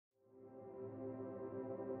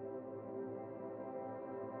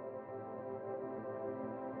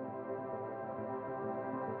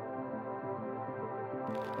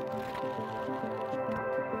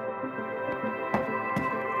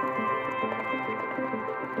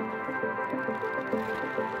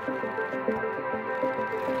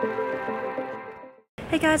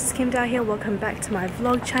Hey guys, it's Kim down here. Welcome back to my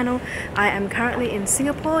vlog channel. I am currently in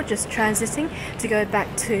Singapore, just transiting to go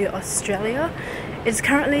back to Australia. It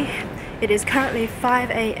is currently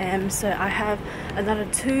 5 AM, so I have another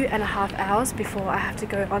 2.5 hours before I have to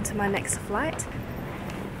go on to my next flight.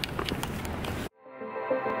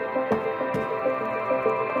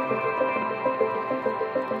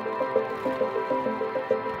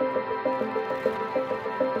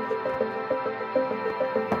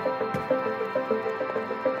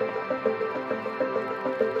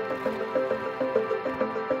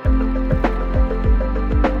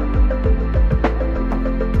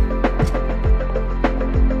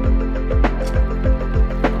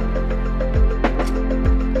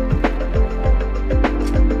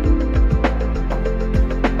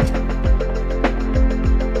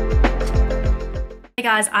 Hey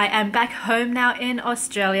guys, I am back home now in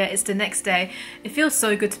Australia. It's the next day. It feels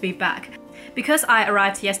so good to be back. Because I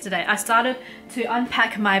arrived yesterday, I started to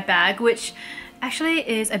unpack my bag, which actually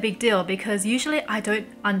is a big deal because usually I don't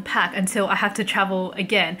unpack until I have to travel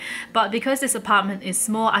again. But because this apartment is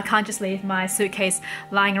small, I can't just leave my suitcase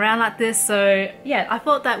lying around like this. So yeah, I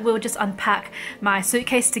thought that we'll just unpack my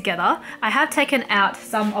suitcase together. I have taken out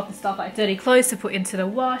some of the stuff like dirty clothes to put into the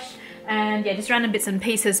wash and yeah, just random bits and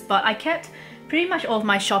pieces, but I kept pretty much all of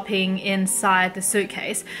my shopping inside the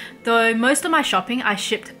suitcase, though most of my shopping I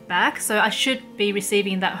shipped back, so I should be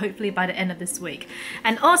receiving that hopefully by the end of this week.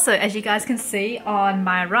 And also, as you guys can see on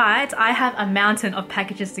my right, I have a mountain of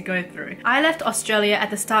packages to go through. I left Australia at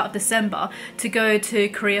the start of December to go to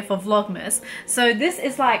Korea for Vlogmas, so this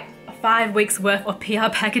is like 5 weeks worth of PR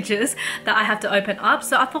packages that I have to open up,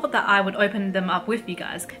 so I thought that I would open them up with you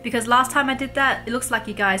guys because last time I did that, it looks like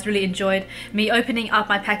you guys really enjoyed me opening up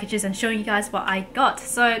my packages and showing you guys what I got.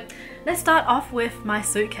 So let's start off with my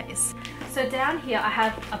suitcase. So down here I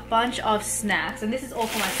have a bunch of snacks, and this is all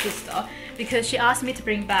for my sister because she asked me to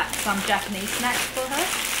bring back some Japanese snacks for her.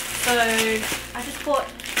 So I just bought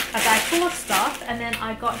a bag full of stuff, and then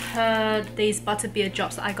I got her these butterbeer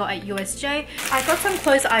drops that I got at USJ. I got some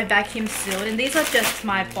clothes that I vacuum sealed, and these are just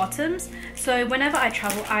my bottoms. So whenever I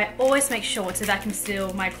travel, I always make sure to vacuum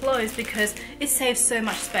seal my clothes because it saves so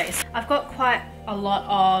much space. I've got quite a lot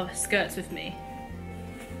of skirts with me.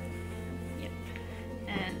 Yep.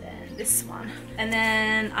 And then this one. And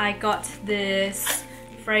then I got this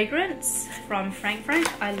fragrance from Frank.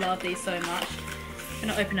 I love these so much. I'm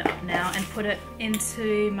gonna open it up now and put it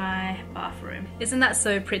into my bathroom. Isn't that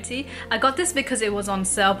so pretty? I got this because it was on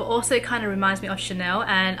sale, but also it kind of reminds me of Chanel,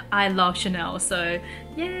 and I love Chanel, so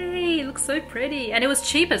yay, it looks so pretty. And it was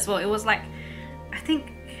cheap as well. It was like, I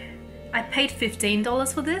think I paid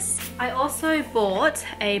 $15 for this. I also bought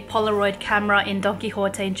a Polaroid camera in Don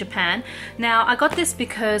Quixote in Japan. Now I got this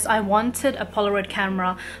because I wanted a Polaroid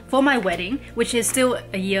camera for my wedding, which is still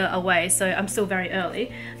a year away, so I'm still very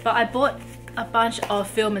early. But I bought a bunch of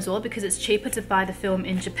film as well because it's cheaper to buy the film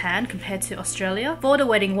in Japan compared to Australia. For the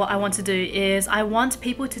wedding, what I want to do is I want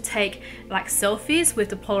people to take like selfies with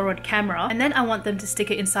the Polaroid camera, and then I want them to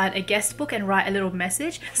stick it inside a guest book and write a little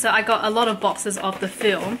message. So I got a lot of boxes of the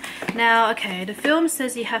film. Now, okay, the film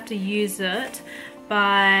says you have to use it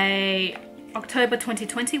by October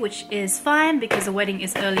 2020, which is fine because the wedding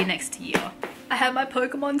is early next year. I have my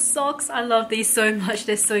Pokemon socks. I love these so much.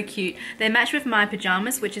 They're so cute. They match with my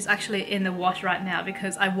pajamas, which is actually in the wash right now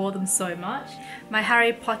because I wore them so much. My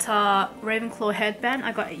Harry Potter Ravenclaw headband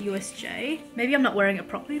I got at USJ. Maybe I'm not wearing it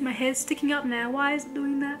properly. My hair's sticking up now. Why is it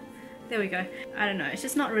doing that? There we go. I don't know, it's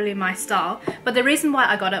just not really my style. But the reason why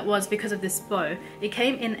I got it was because of this bow. It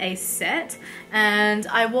came in a set and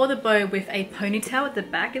I wore the bow with a ponytail at the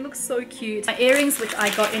back. It looks so cute. My earrings, which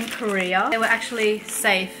I got in Korea, they were actually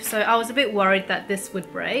safe. So I was a bit worried that this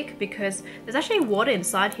would break because there's actually water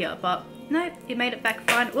inside here, but no, it made it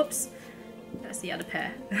back fine. Whoops, that's the other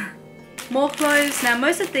pair. More clothes. Now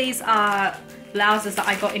most of these are blouses that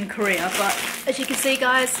I got in Korea, but as you can see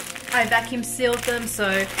guys, I vacuum sealed them,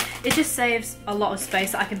 so it just saves a lot of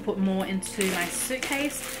space so I can put more into my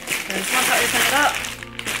suitcase. Because once I open it up,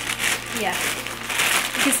 yeah,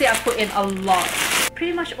 you can see I put in a lot.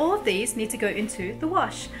 Pretty much all of these need to go into the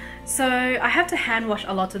wash. So I have to hand wash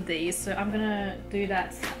a lot of these, so I'm gonna do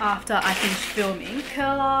that after I finish filming.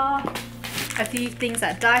 Curler, a few things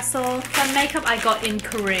at Daiso, some makeup I got in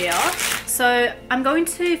Korea. So I'm going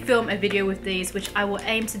to film a video with these, which I will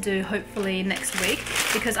aim to do hopefully next week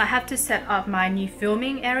because I have to set up my new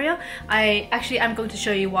filming area. I'm going to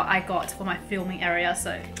show you what I got for my filming area.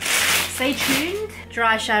 So Stay tuned.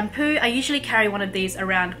 Dry shampoo. I usually carry one of these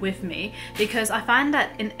around with me because I find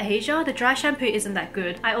that in Asia the dry shampoo isn't that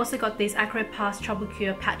good. I also got these Acro Pass Trouble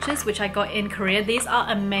Cure patches which I got in Korea. These are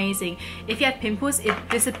amazing. If you have pimples, it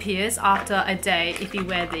disappears after a day if you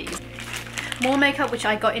wear these. More makeup which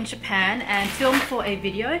I got in Japan and filmed for a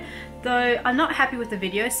video. Though I'm not happy with the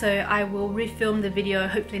video, so I will refilm the video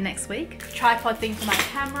hopefully next week. Tripod thing for my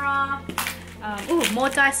camera. More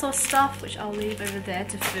Daiso stuff which I'll leave over there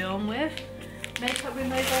to film with. Makeup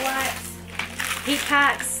removal wipes, heat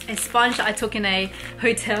packs, a sponge that I took in a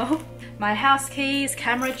hotel, my house keys,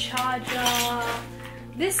 camera charger.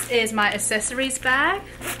 This is my accessories bag.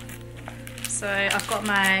 So I've got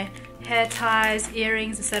my hair ties,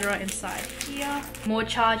 earrings, etc. inside here. More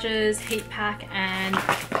chargers, heat pack, and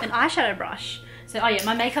an eyeshadow brush. So oh yeah,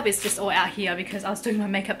 my makeup is just all out here because I was doing my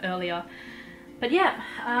makeup earlier. But yeah,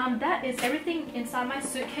 that is everything inside my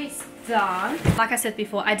suitcase done. Like I said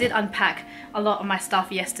before, I did unpack a lot of my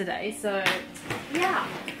stuff yesterday, so yeah,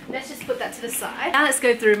 let's just put that to the side. Now let's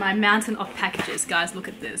go through my mountain of packages. Guys, look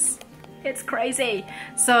at this. It's crazy.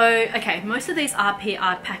 So, okay, most of these are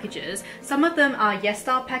PR packages. Some of them are Yes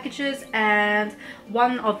Style packages, and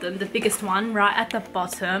one of them, the biggest one right at the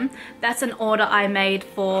bottom, that's an order I made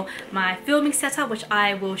for my filming setup, which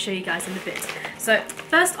I will show you guys in a bit. So,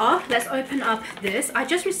 first off, let's open up this. I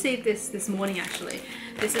just received this morning actually.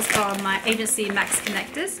 This is from my agency Max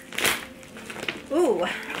Connectors. Ooh,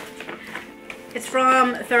 it's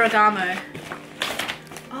from Ferragamo.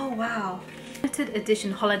 Oh wow. Limited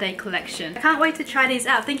edition holiday collection. I can't wait to try these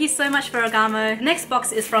out. Thank you so much, Ferragamo. Next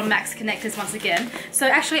box is from Max Connectors once again. So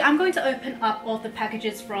actually I'm going to open up all the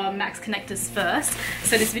packages from Max Connectors first,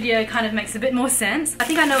 so this video kind of makes a bit more sense. I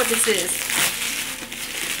think I know what this is.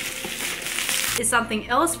 It's something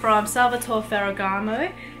else from Salvatore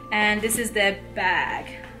Ferragamo, and this is their bag.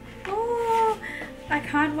 Oh, I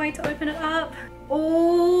can't wait to open it up.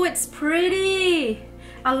 Oh, it's pretty.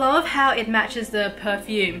 I love how it matches the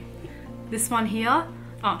perfume. This one here,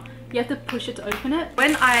 oh, you have to push it to open it.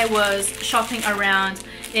 When I was shopping around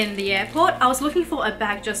in the airport, I was looking for a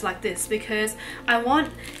bag just like this because I want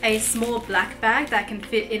a small black bag that can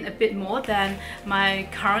fit in a bit more than my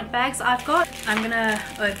current bags I've got. I'm gonna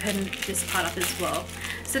open this part up as well.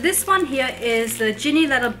 So this one here is the Ginny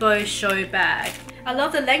Letter Bow Show bag. I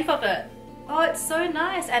love the length of it. Oh, it's so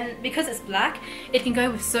nice, and because it's black, it can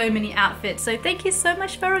go with so many outfits. So thank you so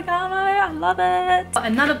much, Ferragamo. I love it.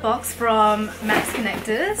 Another box from Max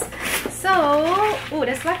Connectors. So, oh,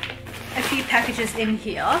 there's like a few packages in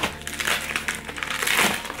here.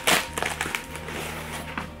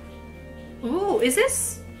 Ooh, is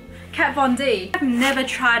this Kat Von D? I've never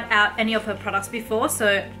tried out any of her products before,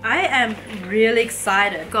 so I am really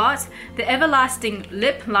excited. Got the Everlasting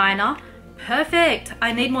Lip Liner. Perfect!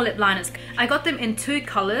 I need more lip liners. I got them in two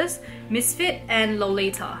colors, Misfit and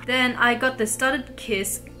Lolita. Then I got the Studded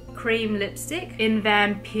Kiss cream lipstick in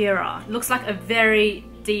Vampira. Looks like a very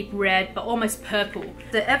deep red but almost purple.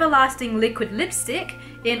 The Everlasting Liquid Lipstick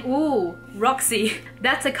in, ooh, Roxy.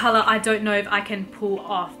 That's a color I don't know if I can pull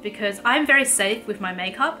off because I'm very safe with my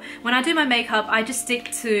makeup. When I do my makeup, I just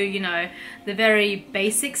stick to, you know, the very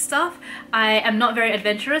basic stuff. I am not very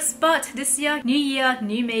adventurous, but this year,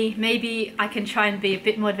 new me, maybe I can try and be a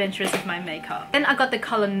bit more adventurous with my makeup. Then I got the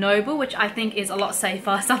color Noble, which I think is a lot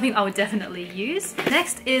safer, something I would definitely use.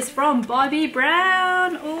 Next is from Bobbi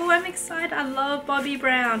Brown. Oh, I'm excited. I love Bobbi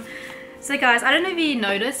Brown. So guys, I don't know if you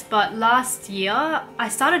noticed, but last year I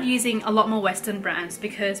started using a lot more Western brands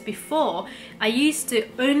because before I used to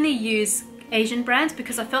only use Asian brands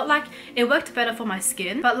because I felt like it worked better for my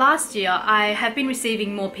skin. But last year I have been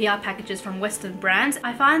receiving more PR packages from Western brands.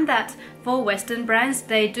 I find that for Western brands,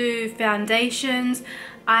 they do foundations,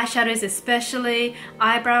 eyeshadows especially,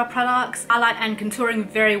 eyebrow products, highlight and contouring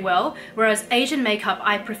very well, whereas Asian makeup,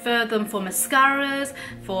 I prefer them for mascaras,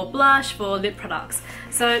 for blush, for lip products.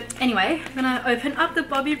 So anyway, I'm gonna open up the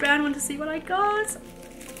Bobbi Brown one to see what I got.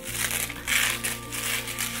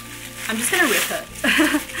 I'm just gonna rip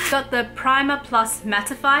it. Got the Primer Plus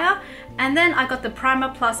Mattifier, and then I got the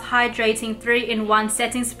Primer Plus Hydrating 3-in-1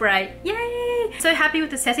 Setting Spray. Yay! So happy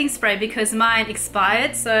with the setting spray because mine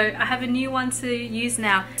expired, so I have a new one to use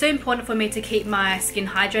now. So important for me to keep my skin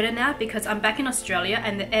hydrated now because I'm back in Australia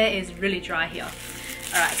and the air is really dry here.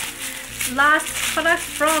 Alright, last product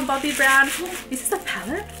from Bobbi Brown. Is this a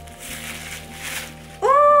palette?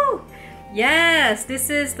 Ooh! Yes, this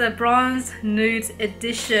is the Bronze Nudes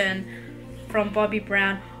Edition from Bobbi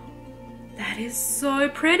Brown. That is so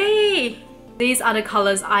pretty! These are the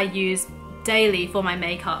colors I use daily for my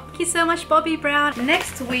makeup. Thank you so much, Bobbi Brown.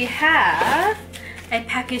 Next we have a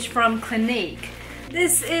package from Clinique.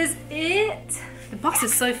 This is it. The box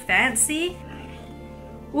is so fancy.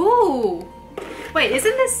 Ooh! Wait,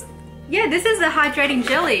 isn't this... Yeah, this is a hydrating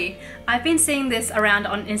jelly. I've been seeing this around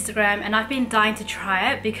on Instagram and I've been dying to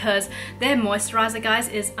try it because their moisturizer, guys,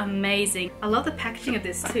 is amazing. I love the packaging of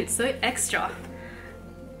this too. It's so extra.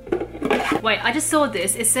 Wait, I just saw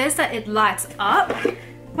this. It says that it lights up.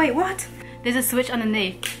 Wait, what? There's a switch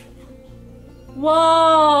underneath.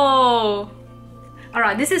 Whoa!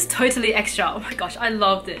 Alright, this is totally extra. Oh my gosh, I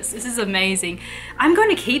love this. This is amazing. I'm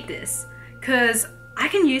going to keep this because I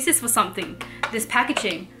can use this for something. This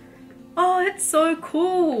packaging. Oh, it's so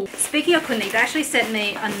cool. Speaking of Clinique, they actually sent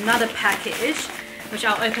me another package, which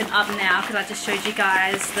I'll open up now because I just showed you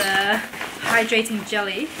guys the hydrating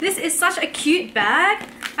jelly. This is such a cute bag.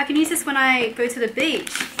 I can use this when I go to the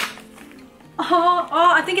beach. Oh,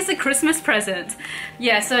 I think it's a Christmas present.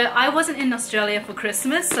 Yeah, so I wasn't in Australia for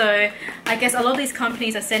Christmas, so I guess a lot of these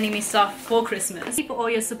companies are sending me stuff for Christmas. Thank you for all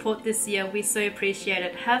your support this year. We so appreciate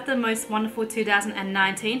it. Have the most wonderful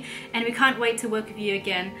 2019, and we can't wait to work with you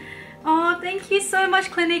again. Oh, thank you so much,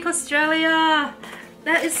 Clinique Australia.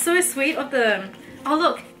 That is so sweet of them. Oh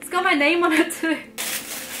look, it's got my name on it too.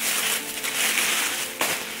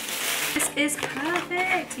 This is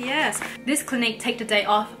perfect, yes. This Clinique Take the Day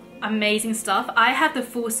Off, amazing stuff. I have the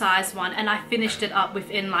full size one and I finished it up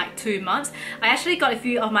within like 2 months. I actually got a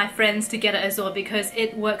few of my friends to get it as well because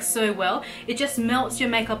it works so well. It just melts your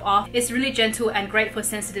makeup off. It's really gentle and great for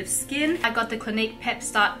sensitive skin. I got the Clinique Pep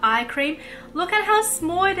Start Eye Cream. Look at how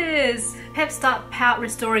small it is. Pep Start Pout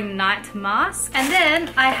Restoring Night Mask. And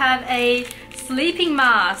then I have a sleeping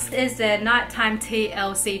mask. This is their nighttime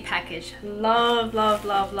TLC package. Love, love,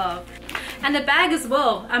 love, love. And the bag as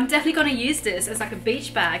well. I'm definitely going to use this as like a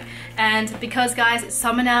beach bag. And because, guys, it's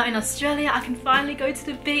summer now in Australia, I can finally go to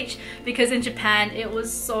the beach because in Japan it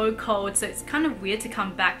was so cold. So it's kind of weird to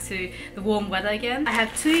come back to the warm weather again. I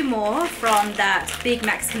have 2 more from that Big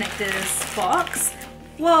Max Connectors box.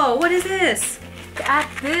 Whoa, what is this? At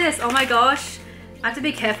this, oh my gosh. I have to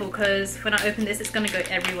be careful because when I open this, it's gonna go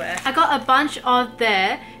everywhere. I got a bunch of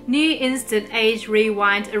their new Instant Age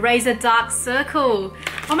Rewind Eraser Dark Circle.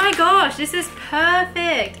 Oh my gosh, this is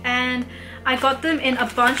perfect. And I got them in a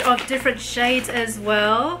bunch of different shades as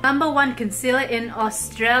well. #1 concealer in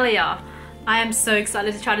Australia. I am so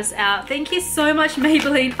excited to try this out. Thank you so much,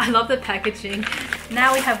 Maybelline. I love the packaging.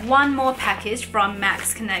 Now we have 1 more package from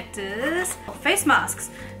Max Connectors. Face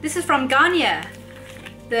masks. This is from Garnier.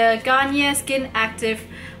 The Garnier Skin Active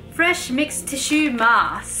Fresh Mixed Tissue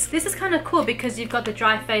Mask. This is kind of cool because you've got the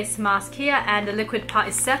dry face mask here and the liquid part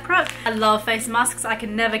is separate. I love face masks. I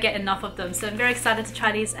can never get enough of them. So I'm very excited to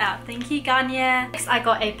try these out. Thank you, Garnier. Next, I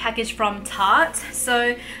got a package from Tarte.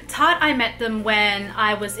 So Tarte, I met them when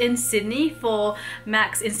I was in Sydney for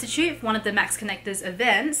Max Institute, one of the Max Connectors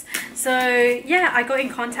events. So yeah, I got in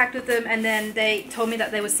contact with them and then they told me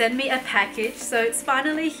that they would send me a package. So it's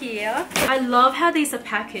finally here. I love how these are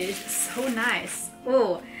packaged. It's so nice.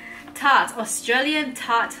 Oh. Tarte, Australian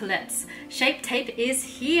tartlets. Shape tape is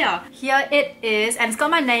here. Here it is, and it's got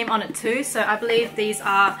my name on it too, so I believe these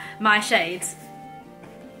are my shades.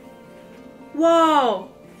 Whoa!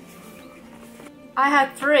 I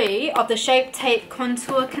have 3 of the Shape Tape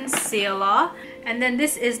Contour Concealer, and then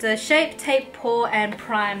this is the Shape Tape Pore and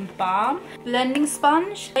Prime Balm, Blending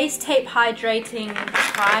Sponge, Face Tape Hydrating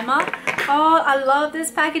Primer. Oh, I love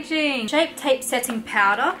this packaging. Shape Tape Setting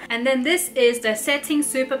Powder, and then this is the Setting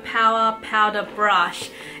Superpower Powder Brush.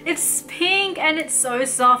 It's pink and it's so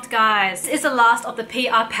soft, guys. This is the last of the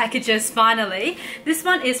PR packages finally. This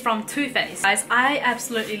one is from Too Faced. Guys, I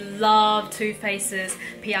absolutely love Too Faced's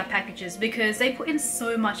PR packages because they put in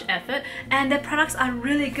so much effort and their products are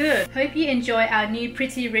really good. Hope you enjoy our new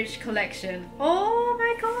Pretty Rich collection. Oh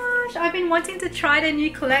my gosh, I've been wanting to try their new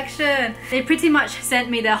collection. They pretty much sent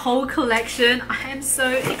me their whole collection. I am so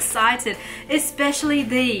excited, especially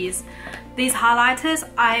these. These highlighters,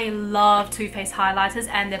 I love Too Faced highlighters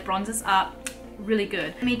and their bronzers are really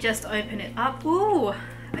good. Let me just open it up. Ooh,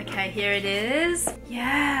 okay, here it is.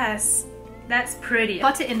 Yes, that's pretty.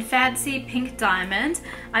 Got it in Fancy Pink Diamond.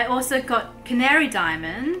 I also got Canary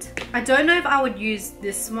Diamond. I don't know if I would use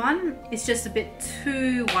this one. It's just a bit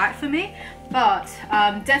too white for me. But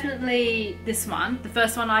definitely this one, the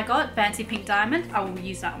first one I got, Fancy Pink Diamond, I will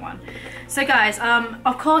use that one. So guys,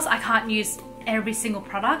 of course I can't use every single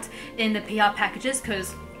product in the PR packages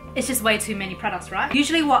because it's just way too many products, right?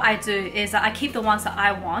 Usually what I do is that I keep the ones that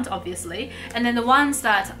I want, obviously, and then the ones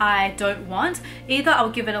that I don't want, either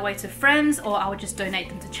I'll give it away to friends or I will just donate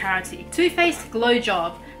them to charity. Too Faced Glow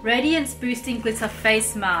Job Radiance Boosting Glitter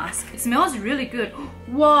Face Mask. It smells really good.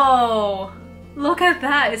 Whoa! Look at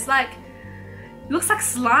that! It's like Looks like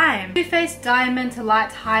slime. Too Faced Diamond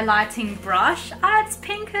Light Highlighting Brush. Ah, it's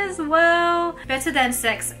pink as well. Better Than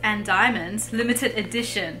Sex and Diamonds, limited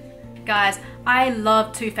edition. Guys, I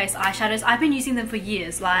love Too Faced eyeshadows. I've been using them for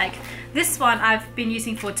years. Like this one I've been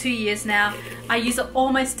using for 2 years now. I use it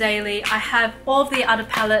almost daily. I have all of the other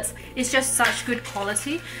palettes. It's just such good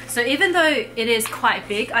quality. So even though it is quite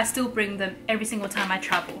big, I still bring them every single time I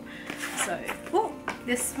travel. So, oh,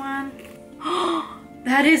 this one.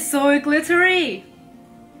 That is so glittery.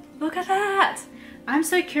 Look at that. I'm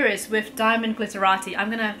so curious with Diamond Glitterati. I'm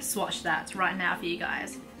gonna swatch that right now for you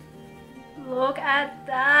guys. Look at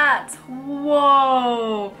that.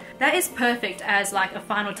 Whoa. That is perfect as like a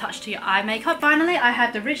final touch to your eye makeup. Finally, I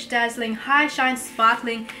have the Rich Dazzling High Shine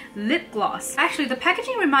Sparkling Lip Gloss. Actually, the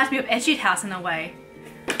packaging reminds me of Etude House in a way.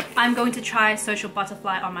 I'm going to try Social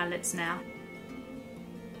Butterfly on my lips now.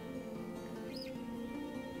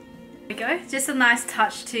 There we go. Just a nice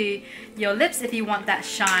touch to your lips if you want that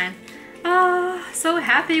shine. Oh, so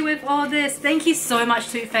happy with all this. Thank you so much,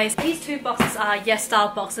 Too Faced. These two boxes are Yes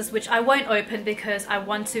Style boxes, which I won't open because I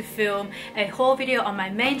want to film a haul video on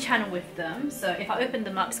my main channel with them. So if I open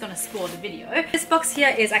them up, it's gonna spoil the video. This box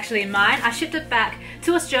here is actually mine. I shipped it back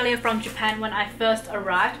to Australia from Japan when I first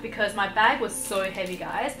arrived because my bag was so heavy,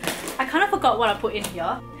 guys. I kind of forgot what I put in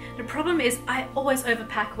here. The problem is I always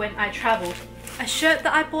overpack when I travel. A shirt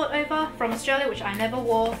that I bought over from Australia, which I never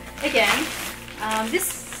wore again.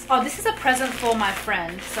 This is a present for my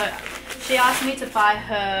friend. So she asked me to buy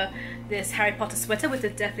her this Harry Potter sweater with the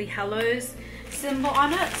Deathly Hallows symbol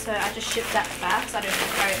on it. So I just shipped that back so I don't have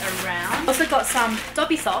to carry it around. Also got some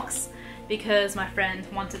Dobby socks because my friend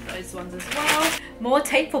wanted those ones as well. More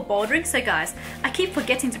tape for bouldering. So guys, I keep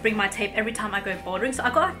forgetting to bring my tape every time I go bouldering. So I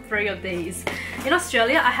got like 3 of these. In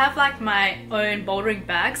Australia, I have like my own bouldering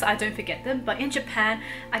bags. So I don't forget them. But in Japan,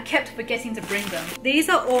 I kept forgetting to bring them. These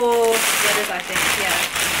are all sweaters, I think. Yeah.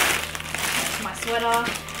 My sweater.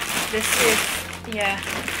 This is, yeah.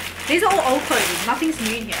 These are all old clothing. Nothing's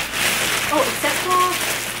new here. Oh,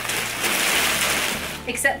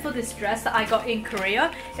 except for this dress that I got in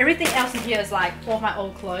Korea. Everything else in here is like all my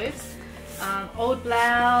old clothes. Old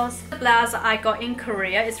blouse. The blouse that I got in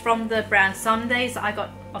Korea is from the brand Somedays that I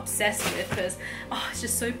got obsessed with because it's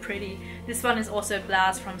just so pretty. This one is also a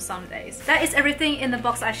blouse from Somedays. That is everything in the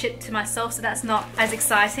box I shipped to myself, so that's not as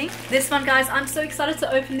exciting. This one, guys, I'm so excited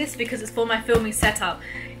to open this because it's for my filming setup.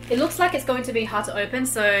 It looks like it's going to be hard to open,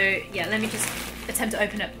 so yeah, let me just attempt to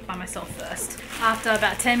open it by myself first. After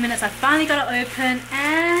about 10 minutes, I finally got it open,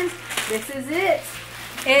 and this is it.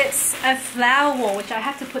 It's a flower wall, which I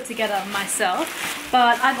have to put together myself,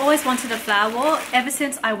 but I've always wanted a flower wall ever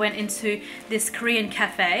since I went into this Korean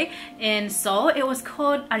cafe in Seoul. It was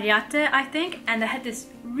called ゚WHAT, I think, and they had this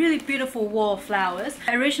really beautiful wall of flowers.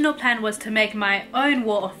 My original plan was to make my own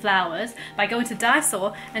wall of flowers by going to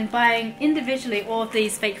Daiso and buying individually all of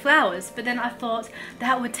these fake flowers, but then I thought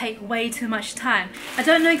that would take way too much time. I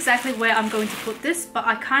don't know exactly where I'm going to put this, but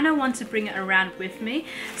I kind of want to bring it around with me,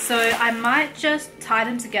 so I might just tie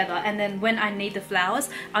them together, and then when I need the flowers,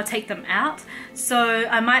 I'll take them out. So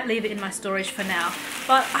I might leave it in my storage for now,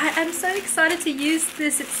 but I am so excited to use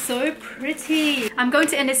this. It's so pretty. I'm going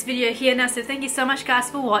to end this video here now, so thank you so much, guys,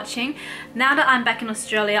 for watching. Now that I'm back in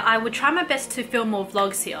Australia, I will try my best to film more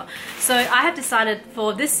vlogs here. So I have decided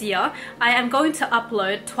for this year, I am going to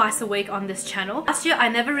upload twice a week on this channel. Last year, I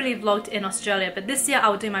never really vlogged in Australia, but this year I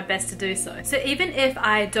will do my best to do so. So even if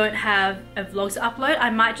I don't have a vlog to upload, I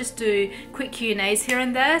might just do quick Q&As here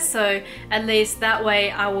and there, so at least that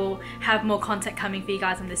way I will have more content coming for you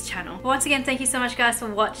guys on this channel. But once again, thank you so much, guys, for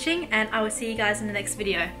watching, and I will see you guys in the next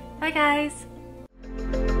video. Bye, guys!